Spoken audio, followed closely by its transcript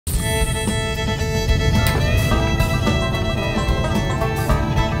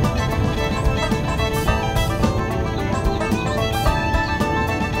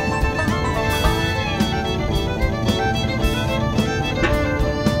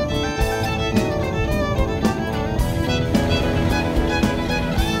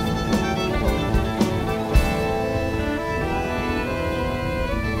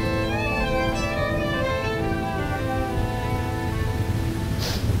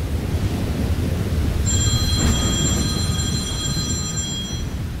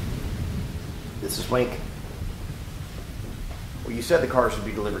Swink. Well, you said the cars would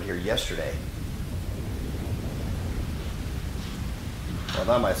be delivered here yesterday. Well,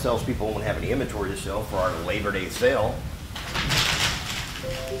 not my salespeople won't have any inventory to sell for our Labor Day sale.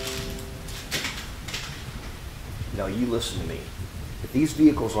 Now, you listen to me. If these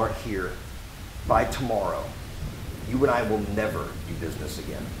vehicles aren't here by tomorrow, you and I will never do business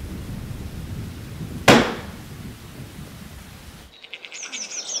again.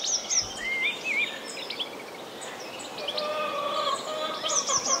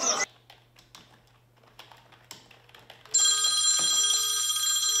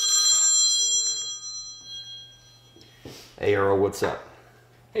 Hey, Earl, what's up?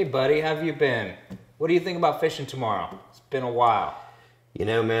 Hey, buddy, how have you been? What do you think about fishing tomorrow? It's been a while. You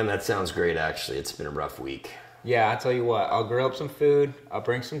know, man, that sounds great, actually. It's been a rough week. Yeah, I'll tell you what. I'll grill up some food. I'll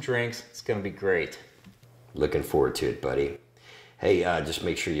bring some drinks. It's going to be great. Looking forward to it, buddy. Hey, just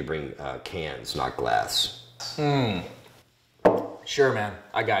make sure you bring cans, not glass. Sure, man.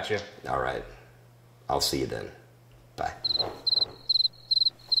 I got you. All right. I'll see you then. Bye.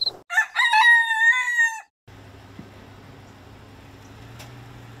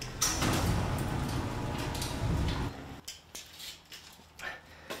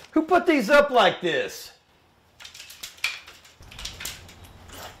 Who put these up like this?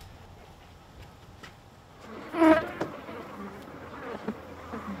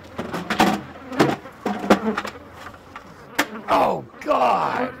 Oh,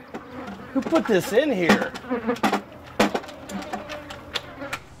 God! Who put this in here?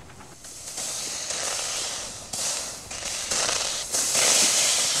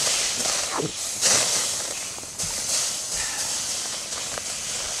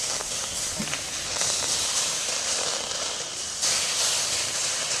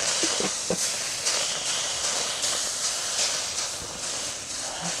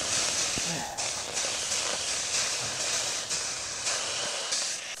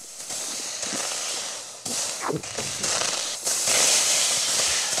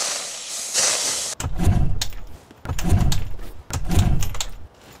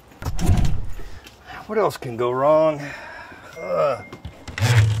 What else can go wrong? Oh,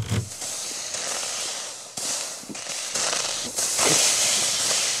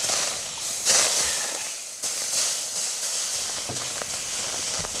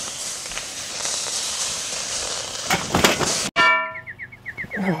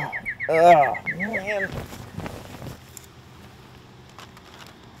 man.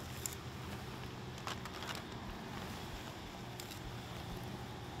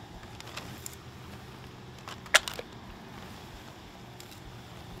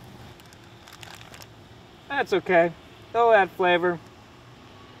 That's okay. They'll add flavor.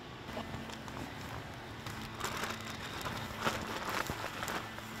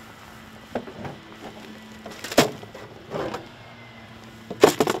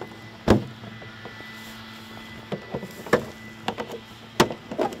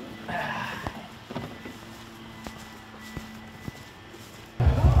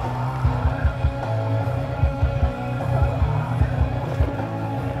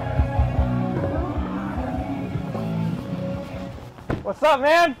 What's up,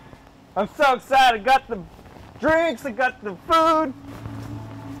 man? I'm so excited. I got the drinks, I got the food.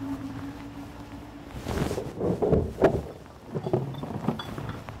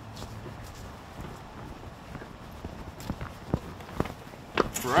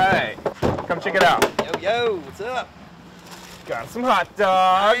 Right. Come check it out. Yo, what's up? Got some hot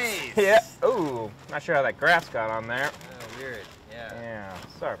dogs. Nice. Yeah. Ooh, not sure how that grass got on there. Oh, weird. Yeah. Yeah,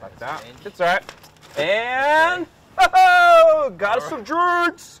 sorry about That's that. strange. It's all right. And, oh, got us some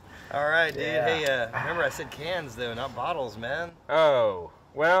drinks. All right, dude. Yeah. Hey, remember I said cans, though, not bottles, man. Oh,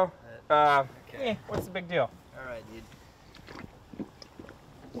 well, Okay. what's the big deal? All right, dude.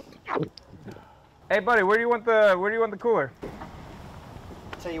 Hey, buddy, where do you want the cooler?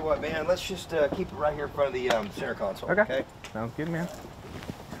 Tell you what, man, let's just keep it right here in front of the center console, okay? Sounds good, man.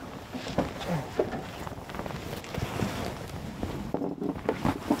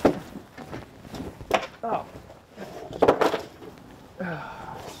 Oh.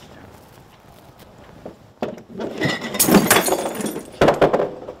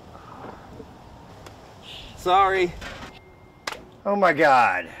 Sorry. Oh, my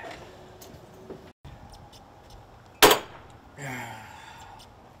God.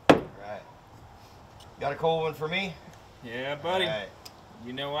 Right. Got a cold one for me? Yeah, buddy. All right.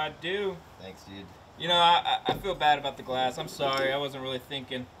 You know I do. Thanks, dude. You know, I feel bad about the glass. I'm sorry. I wasn't really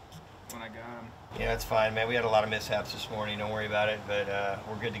thinking when I got them. Yeah, it's fine, man. We had a lot of mishaps this morning. Don't worry about it. But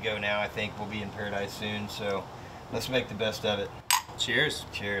we're good to go now. I think we'll be in paradise soon. So let's make the best of it. Cheers.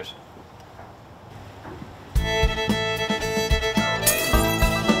 Cheers.